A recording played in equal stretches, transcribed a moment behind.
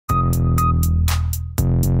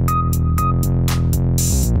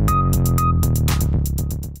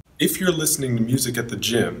If you're listening to music at the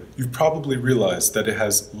gym, you've probably realized that it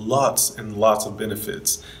has lots and lots of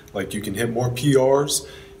benefits. Like you can hit more PRs,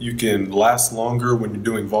 you can last longer when you're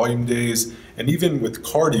doing volume days, and even with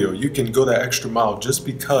cardio, you can go that extra mile just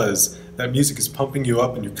because that music is pumping you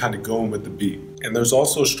up and you're kind of going with the beat. And there's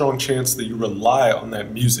also a strong chance that you rely on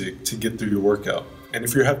that music to get through your workout. And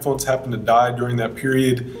if your headphones happen to die during that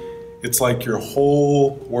period, it's like your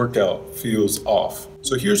whole workout feels off.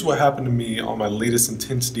 So here's what happened to me on my latest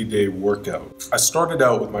intensity day workout. I started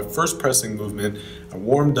out with my first pressing movement. I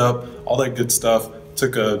warmed up, all that good stuff,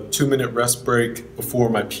 took a 2-minute rest break before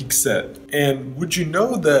my peak set. And would you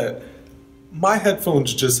know that my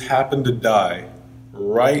headphones just happened to die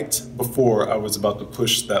right before I was about to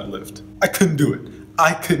push that lift. I couldn't do it.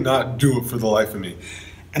 I could not do it for the life of me.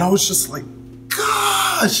 And I was just like,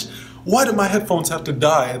 gosh, why did my headphones have to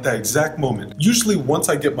die at that exact moment? Usually once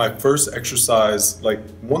I get my first exercise, like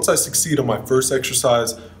once I succeed on my first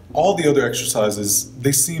exercise, all the other exercises,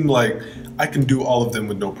 they seem like I can do all of them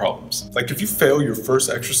with no problems. Like if you fail your first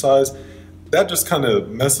exercise, that just kind of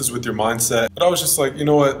messes with your mindset. But I was just like, you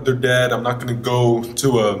know what, they're dead. I'm not gonna go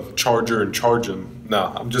to a charger and charge them.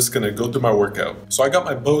 Nah, I'm just gonna go through my workout. So I got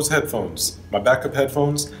my Bose headphones, my backup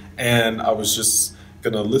headphones, and I was just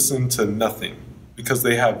gonna listen to nothing because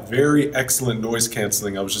they have very excellent noise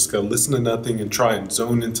canceling. I was just gonna listen to nothing and try and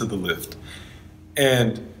zone into the lift.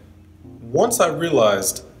 And once I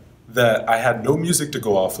realized that I had no music to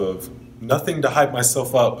go off of, nothing to hype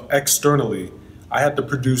myself up externally, I had to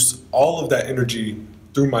produce all of that energy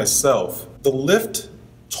through myself. The lift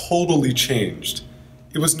totally changed.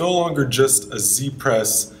 It was no longer just a Z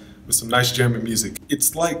press with some nice jamming music.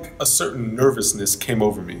 It's like a certain nervousness came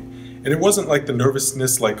over me. And it wasn't like the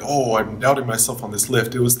nervousness like, oh, I'm doubting myself on this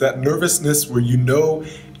lift. It was that nervousness where you know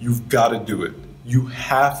you've got to do it. You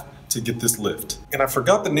have to get this lift. And I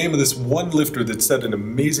forgot the name of this one lifter that said an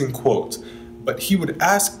amazing quote, but he would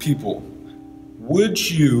ask people, would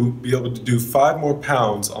you be able to do 5 more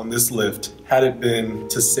pounds on this lift had it been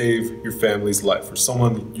to save your family's life or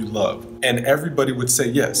someone you love? And everybody would say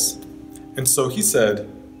yes. And so he said,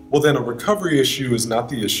 well then a recovery issue is not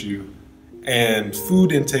the issue, and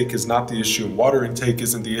food intake is not the issue, and water intake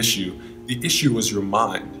isn't the issue. The issue was your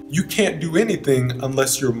mind. You can't do anything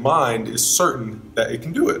unless your mind is certain that it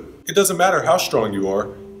can do it. It doesn't matter how strong you are.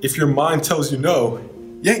 If your mind tells you no,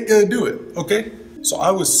 you ain't gonna do it, okay? So I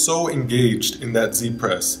was so engaged in that Z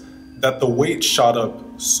press that the weight shot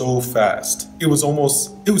up so fast. It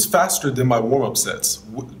was faster than my warm-up sets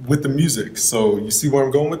with the music. So you see where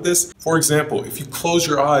I'm going with this? For example, if you close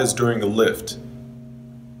your eyes during a lift,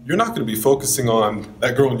 you're not gonna be focusing on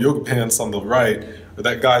that girl in yoga pants on the right or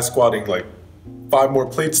that guy squatting like 5 more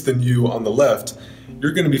plates than you on the left.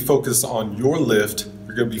 You're gonna be focused on your lift.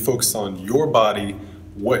 You're gonna be focused on your body,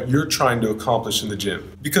 what you're trying to accomplish in the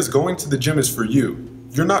gym. Because going to the gym is for you.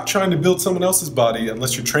 You're not trying to build someone else's body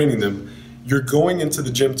unless you're training them. You're going into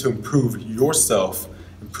the gym to improve yourself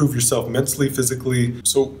mentally, physically.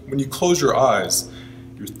 So when you close your eyes,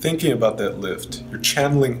 you're thinking about that lift. You're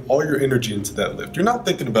channeling all your energy into that lift. You're not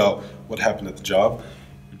thinking about what happened at the job.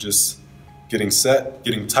 You're just getting set,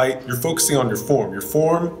 getting tight. You're focusing on your form. Your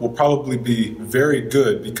form will probably be very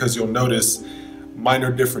good because you'll notice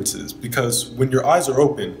minor differences, because when your eyes are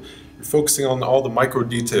open, you're focusing on all the micro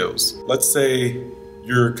details. Let's say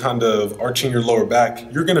you're kind of arching your lower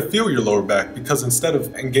back, you're gonna feel your lower back because instead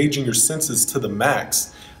of engaging your senses to the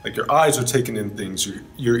max, like your eyes are taking in things,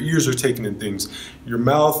 your ears are taking in things, your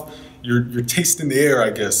mouth, you're tasting the air, I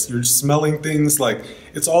guess, you're smelling things, like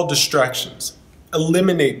it's all distractions.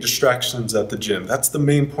 Eliminate distractions at the gym. That's the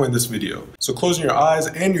main point of this video. So closing your eyes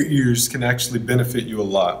and your ears can actually benefit you a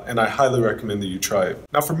lot, and I highly recommend that you try it.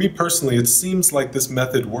 Now for me personally, it seems like this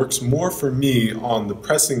method works more for me on the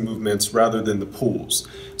pressing movements rather than the pulls.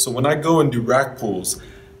 So when I go and do rack pulls,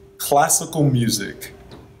 classical music,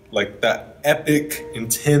 like that epic,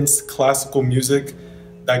 intense classical music,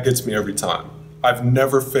 that gets me every time. I've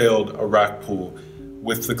never failed a rack pull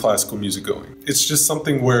with the classical music going. It's just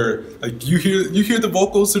something where like you hear the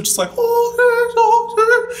vocals, they're just like,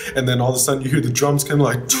 and then all of a sudden you hear the drums kind of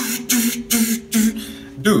like,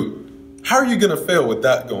 dude, how are you gonna fail with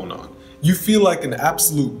that going on? You feel like an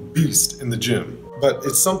absolute beast in the gym. But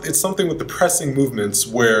it's something with the pressing movements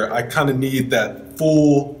where I kind of need that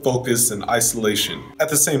full focus and isolation. At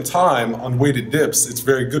the same time, on weighted dips, it's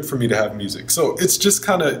very good for me to have music. So it's just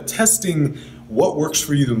kind of testing what works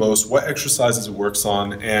for you the most, what exercises it works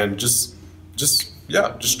on, and just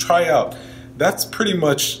try out. That's pretty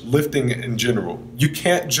much lifting in general. You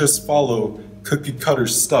can't just follow cookie cutter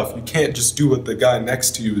stuff. You can't just do what the guy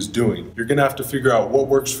next to you is doing. You're gonna have to figure out what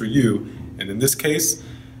works for you, and in this case,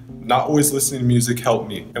 Not always listening to music helped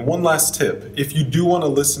me. And one last tip, if you do want to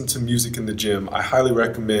listen to music in the gym, I highly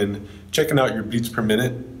recommend checking out your beats per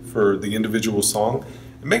minute for the individual song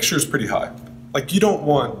and make sure it's pretty high. Like, you don't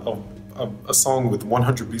want a song with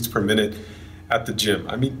 100 beats per minute at the gym.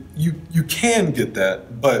 I mean, you can get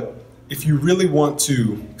that, but if you really want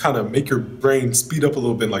to kind of make your brain speed up a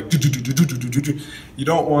little bit, like you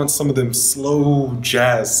don't want some of them slow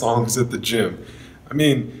jazz songs at the gym. I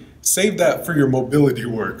mean, save that for your mobility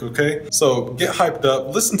work, okay? So get hyped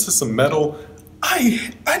up, listen to some metal.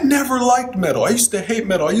 I never liked metal. I used to hate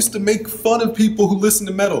metal. I used to make fun of people who listen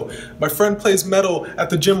to metal. My friend plays metal at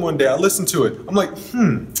the gym one day. I listened to it. I'm like,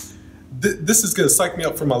 this is gonna psych me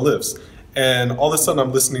up for my lifts. And all of a sudden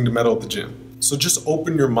I'm listening to metal at the gym. So just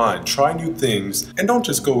open your mind, try new things, and don't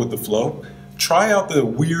just go with the flow. Try out the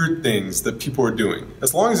weird things that people are doing.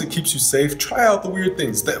 As long as it keeps you safe, try out the weird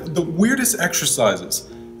things. The weirdest exercises,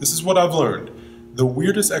 this is what I've learned. The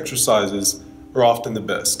weirdest exercises are often the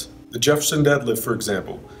best. The Jefferson deadlift, for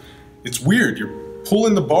example. It's weird, you're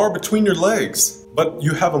pulling the bar between your legs, but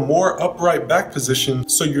you have a more upright back position,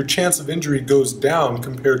 so your chance of injury goes down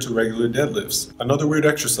compared to regular deadlifts. Another weird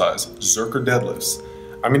exercise, Zerker deadlifts.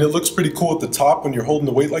 I mean, it looks pretty cool at the top when you're holding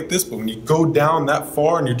the weight like this, but when you go down that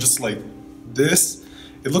far and you're just like this,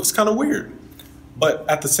 it looks kind of weird. But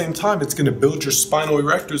at the same time, it's gonna build your spinal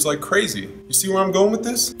erectors like crazy. You see where I'm going with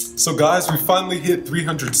this? So guys, we finally hit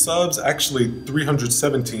 300 subs, actually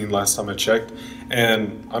 317 last time I checked,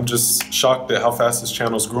 and I'm just shocked at how fast this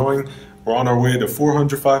channel is growing. We're on our way to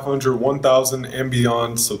 400, 500, 1,000 and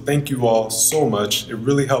beyond, so thank you all so much. It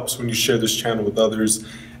really helps when you share this channel with others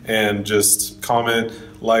and just comment,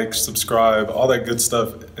 like, subscribe, all that good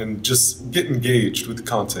stuff, and just get engaged with the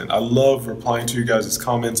content. I love replying to you guys'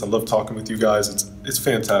 comments. I love talking with you guys. It's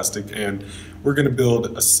fantastic, and we're gonna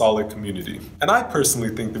build a solid community. And I personally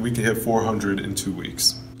think that we can hit 400 in 2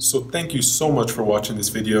 weeks. So thank you so much for watching this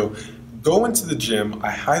video. Go into the gym,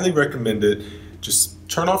 I highly recommend it. Just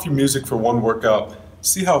turn off your music for one workout,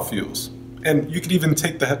 see how it feels. And you could even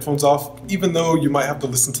take the headphones off, even though you might have to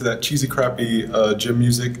listen to that cheesy, crappy gym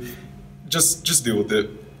music. Just deal with it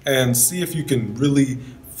and see if you can really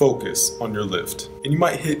focus on your lift. And you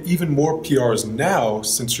might hit even more PRs now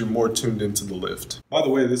since you're more tuned into the lift. By the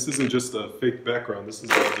way, this isn't just a fake background, this is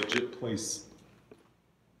a legit place.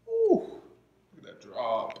 Ooh, look at that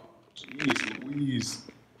drop. Jeez Louise.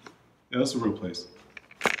 Yeah, that's a real place.